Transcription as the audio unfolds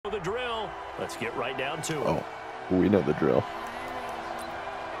drill. Let's get right down to it. Oh, we know the drill.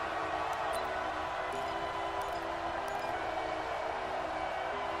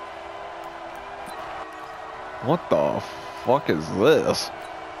 What the fuck is this?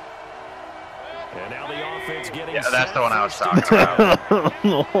 And now the offense getting yeah, that's the one I was talking about.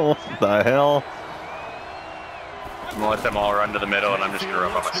 What the hell? I'm gonna let them all run to the middle, and I'm just gonna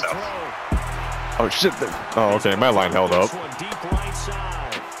run by myself. Oh shit! Oh, okay, my line held up.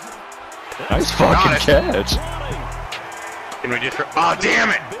 Nice fucking catch. Can we just? Oh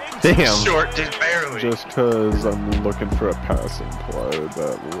damn it! Damn. Short, just barely. Just cause I'm looking for a passing play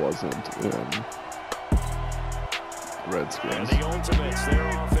that wasn't in Redskins.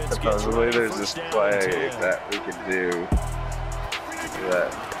 Supposedly there's this play that we could do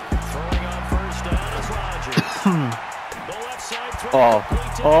that. Oh.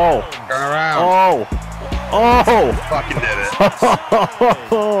 Oh. Turn around. Oh. Oh. Fucking did it.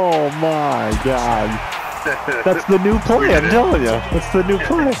 Oh my god. That's the new play, I'm telling you. That's the new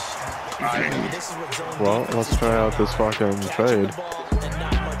play. Well, let's try out this fucking trade.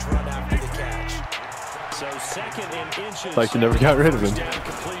 Like you never got rid of him.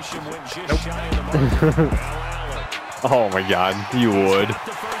 Nope. Oh my god, you would.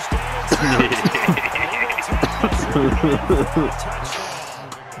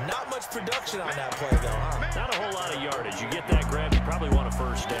 Not much production on that play though, huh? Not a whole lot of yardage. You get that grab, you probably want a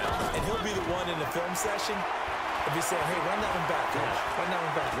first down. And he'll be the one in the film session if he said, hey, run that one back, coach. Run that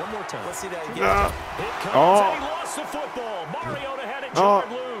one back. One more time. Let's see that again. Oh. He lost the football. Mariota had it jarred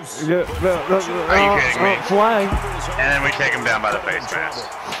loose. Yeah, are you kidding me? Flag. And then we take him down by the face mask.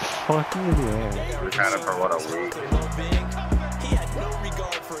 Fucking yeah. We've had him for what, a week? He had no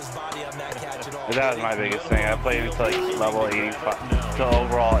regard for his body on that catch at all. That was my biggest thing. I played until like level 85, to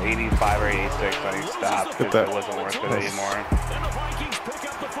overall 85 or 86 when he stopped because it wasn't worth it anymore. And the Vikings pick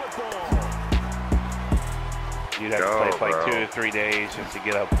up the football. You'd have to play for like 2 to 3 days just to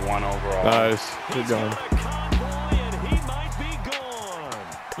get up 1 overall. Nice. Good going. And he might be gone.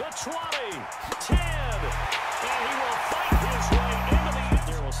 The 20, 10, and he will fight his way into the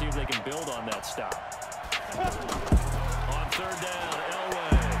end. We'll see if they can build on that stop. On third down,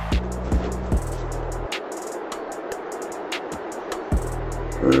 Elway.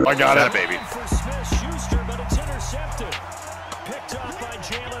 I got it, baby. For Smith-Schuster, but it's intercepted. Picked up by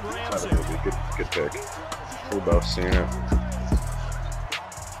Jalen Ramsey. Good pick. We've both seen it.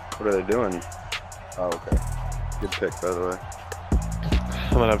 What are they doing? Oh, okay. Good pick, by the way.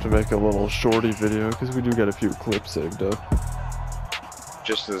 I'm gonna have to make a little shorty video because we do get a few clips saved up.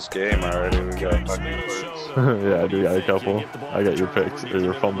 Just this game already, we got fucking clips. Yeah, I do got a couple. I got your picks, or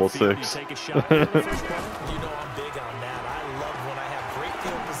your fumble 6. You know I'm big on that. I love when I have great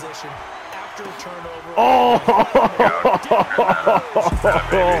field position after a turnover. Oh!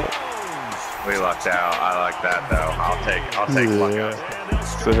 We lucked out. I like that though. I'll take luck out.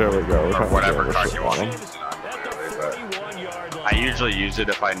 So here we go. Or whatever card you want to use. But I usually use it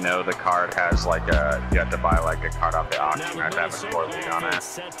if I know the card has like a, you have to buy like a card off the auction. I have to have a score lead on it.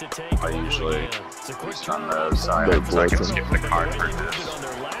 I usually use it on those sides because I can skip the card for this.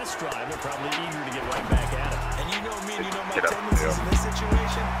 Get up the field.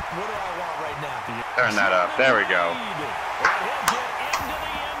 Turn that up. There we go.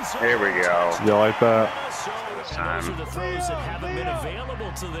 Here we go. You like that? This time. The throws that haven't been available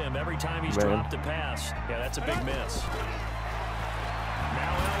to them every time he's dropped a pass. Yeah, that's a big miss.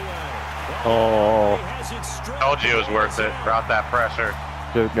 Oh. Told you it was worth it. Brought that pressure.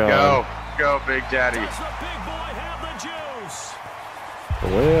 Good going. Go. Go, Big Daddy. Does the big boy have the juice?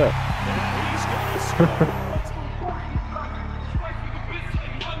 Yeah. He's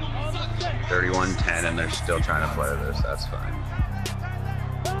got 31-10, and they're still trying to play this. That's fine.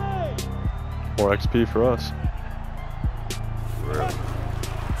 More XP for us. Really?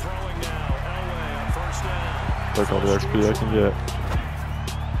 Look all the XP I can get.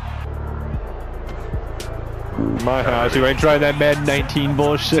 My house, you ain't trying that Madden 19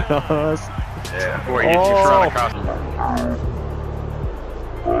 bullshit on us. Yeah. Where you run across.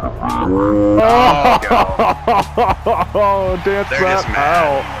 Oh, dance They're that just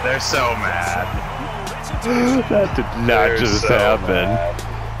mad. They're so mad. That did not just so happen.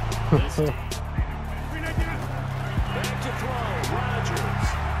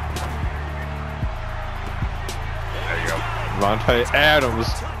 There you go. Monte Adams.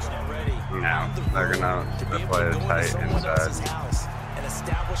 Now they're gonna play it tight inside. And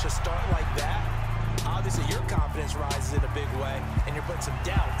establish a start like that. Obviously, your confidence rises in a big way, and you're putting some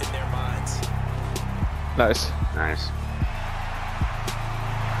doubt in their minds. Nice. Nice.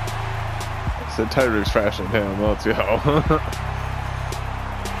 I said Tyreek's fashioning him. Let's go.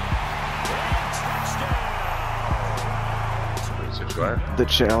 What? The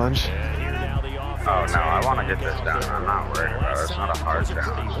challenge. Oh no, I want to get this down. I'm not worried about it. It's not a hard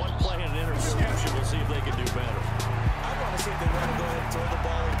challenge. One play and an interception. We'll see if they can do better. I want to see if they want to go ahead and throw the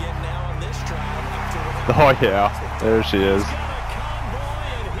ball again now on this drive. Oh yeah, there she is.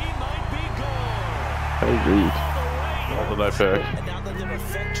 Hey Reed, what did I pick?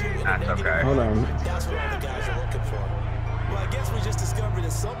 That's okay. Hold on. That's what all the guys are looking for. Well, I guess we just discovered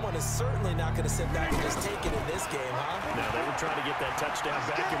that someone is certainly not going to sit back and just take it in this game, huh? No, they were trying to get that touchdown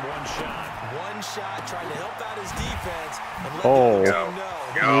back in one shot. One shot, trying to help out his defense. And let Oh, the Go. team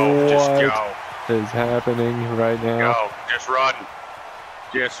know. Go. Just go. what is happening right now? Go. Just run.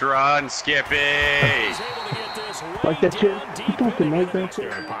 Just run, Skippy. He's able to get this Like that shit? You fucking like that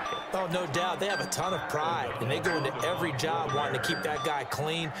shit? Oh, no doubt. They have a ton of pride, and they go into every job wanting to keep that guy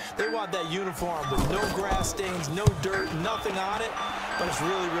clean. They want that uniform with no grass stains, no dirt, nothing on it. But it's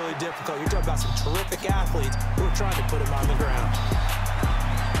really, really difficult. You're talking about some terrific athletes who are trying to put him on the ground.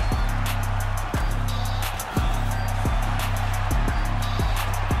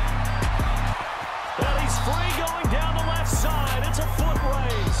 Well, he's free going down the left side. It's a foot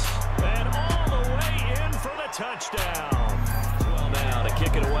race. And all the way in for the touchdown. Well, now to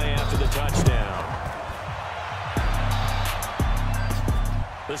kick it away after the touchdown.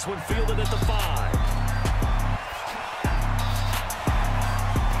 This one fielded at the 5.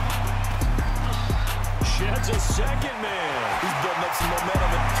 Sheds a second man. He's building up some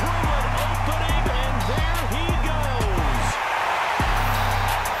momentum. And Through an opening, and there he goes.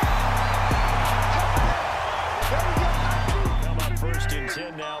 How about 1st and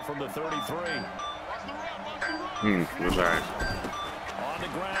 10 now from the 33? That's all right. On the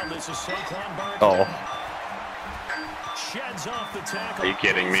ground, this is Saquon Barkley. Oh. Sheds off the tackle. Are you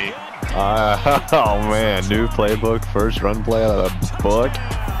kidding me? Oh man, new playbook, first run play out of the book.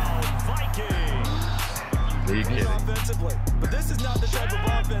 Vikings. Are you kidding? offensively. But this is not the type of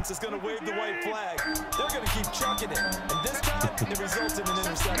offense that's going to wave the white flag. They're going to keep chucking it. And this time, it results in an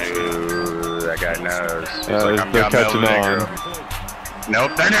interception. Ooh, that guy knows. He's they're catching on.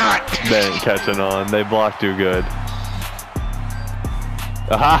 Nope, they're not. They ain't catching on. They block too good.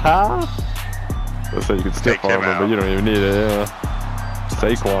 Ahaha! Looks like you can stiff Take him arm him, but out. you don't even need it, yeah.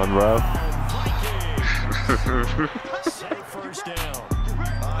 Saquon, bro. First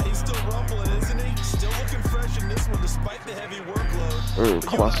down. He's still rumbling, isn't he? Still looking fresh in this one despite the heavy workload. Ooh,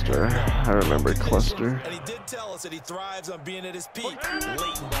 cluster. I remember cluster. And he did tell us that he thrives on being at his peak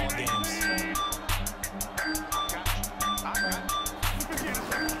late in ball games.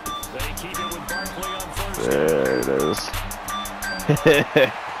 They keep it with Barkley on first. There it is.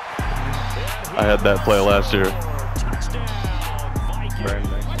 I had that play last year. Touchdown, Vikings.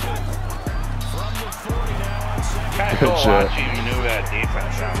 From the 40 now on second. Kind of Good cool shit. watching you maneuver that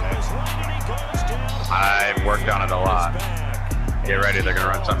defense down there. I've worked on it a lot. Get ready, they're gonna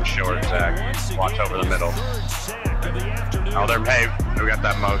run something short, Zach. Watch over the middle. Oh, they're, hey, we got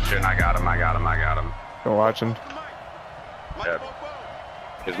that motion. I got him. Go watching. Yep.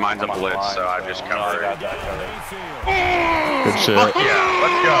 Because mine's a blitz, so I just cover it. Good shit. Fuck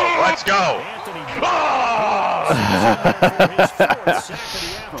yeah, let's go. Oh!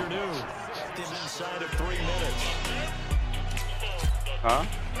 Huh?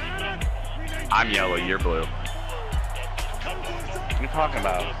 I'm yellow, you're blue. What are you talking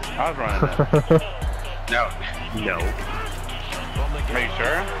about? I was running that. No. Are you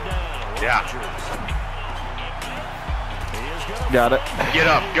sure? Yeah. Got it. Get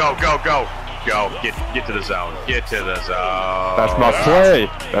up, go. Go, get to the zone. Get to the zone. That's my play.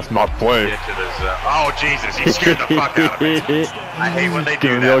 That's my play. Get to the zone. Oh, Jesus, he scared the fuck out of me. I hate when they Give do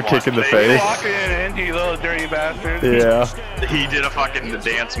him that. a little kick in the They- face. Walking in, you little dirty bastard. Yeah. He did a fucking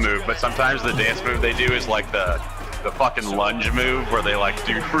dance move, but sometimes the dance move they do is like the fucking lunge move where they like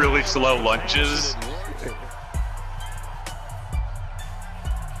do really slow lunges.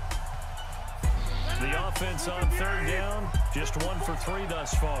 The offense on third down, just 1 for 3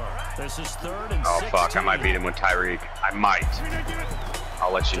 thus far. This is 3rd and 16. Oh fuck, I might beat him with Tyreek. I might.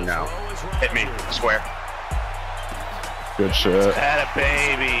 I'll let you know. Hit me, square. Good shit. Atta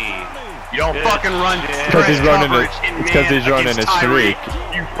baby. You don't fucking run. Because he's running coverage it. in It's because man he's running against his streak.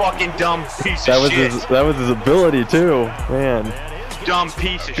 Tyreek. You fucking dumb piece That of was shit. that was his ability too, man. Dumb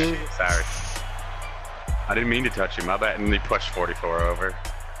piece of shit. Sorry. I didn't mean to touch him. My bad. And he pushed 44 over.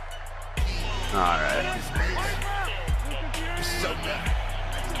 Alright.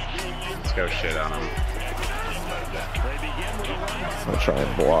 Let's go shit on him. I'll try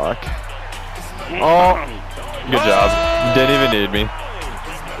and block. Oh, good job. Didn't even need me.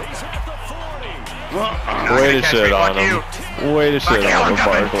 Way to shit on him. Way to shit on him,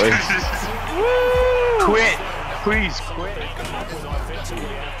 Barkley. Quit. Please quit.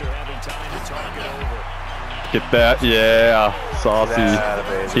 Get that, yeah,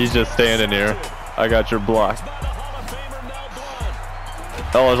 saucy. He's just standing here. I got your block.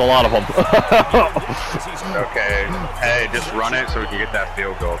 Oh, there's a lot of them. Okay, hey, just run it so we can get that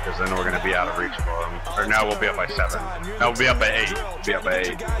field goal, because then we're gonna be out of reach for them. Or no, we'll be up by 7. No, we'll be up by 8. We'll be up by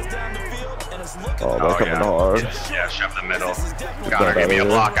 8. Oh, they're coming hard. Yeah, shove the middle. Gotta give me a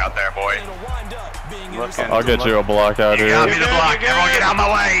block out there, boy. I'll get you a block out here. Got me the block. Everyone get out of my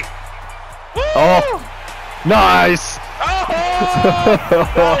way. Oh, nice.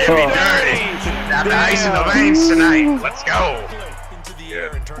 Get me dirty. Got the ice in the veins tonight. Let's go.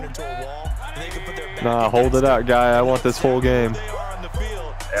 Nah, hold it out, guy. I want this whole game.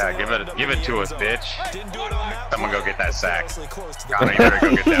 Yeah, give it to us, bitch. Someone go get that sack. Connor, you better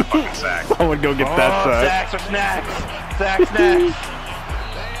go get that fucking sack. Someone go get that sack. Sacks or snacks. Sack snacks.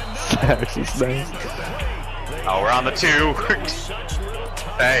 Sacks or snacks. Oh, we're on the 2.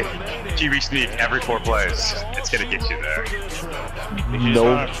 Hey, QB sneak every 4 plays. It's gonna get you there.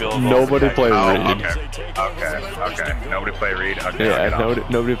 Nobody play read. Okay. Nobody play read. Okay, yeah,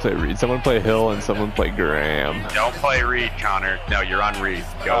 nobody play read. Someone play Hill and someone play Graham. Don't play read, Connor. No, you're on read.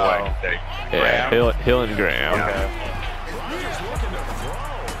 Go away. Yeah, Hill and Graham. Okay.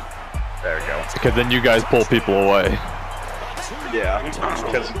 There we go. Because then you guys pull people away. Yeah,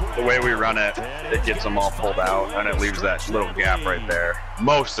 because the way we run it, it gets them all pulled out, and it leaves that little gap right there.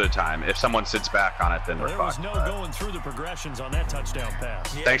 Most of the time, if someone sits back on it, then we're fucked. No going through the progressions on that touchdown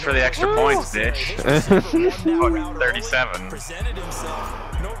pass. Thanks for the extra points, bitch. 37.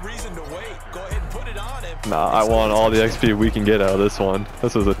 No reason to wait. Go ahead and put it on him. Nah, I want all the XP we can get out of this one.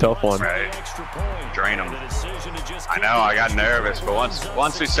 This was a tough one. Right. Drain them. I know, I got nervous, but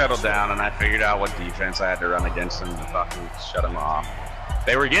once we settled down and I figured out what defense I had to run against them to fucking shut them off.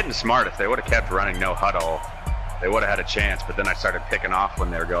 They were getting smart. If they would have kept running no huddle, they would have had a chance, but then I started picking off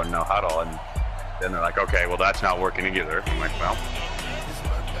when they were going no huddle, and then they're like, okay, well that's not working either. I'm like, well,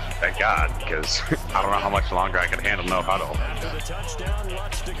 thank God, because I don't know how much longer I can handle no huddle. After the touchdown,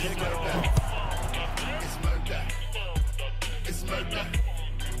 watch to kick it off.